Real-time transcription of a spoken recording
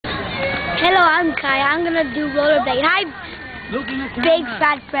I'm Kai. I'm gonna do rollerblade. Hi, big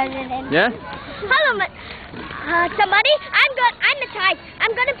fat president. Yeah? Hello, somebody. I'm the type. I'm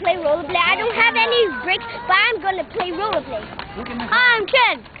gonna play rollerblade. I don't have any bricks, but I'm gonna play rollerblade. Hi, I'm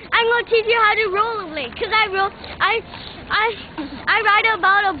Ken. I'm gonna teach you how to rollerblade. Cause I write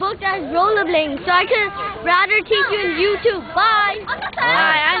about a book that's rollerblading, so I could rather teach you in YouTube. Bye.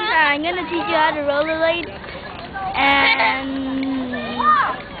 Hi, I'm Kai. I'm gonna teach you how to rollerblade. And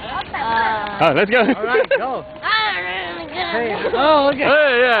let's go. Alright, go. Hey, Oh, okay.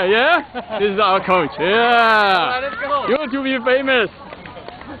 Hey, yeah? This is our coach. Yeah. Alright, let's go. You want to be famous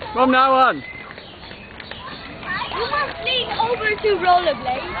from now on. you must lean over to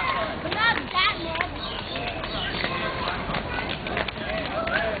rollerblade, but not that much.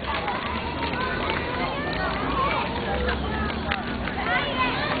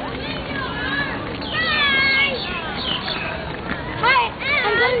 Hi,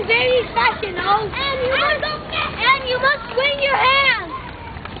 I'm going very fast, you know. And you must swing your hand.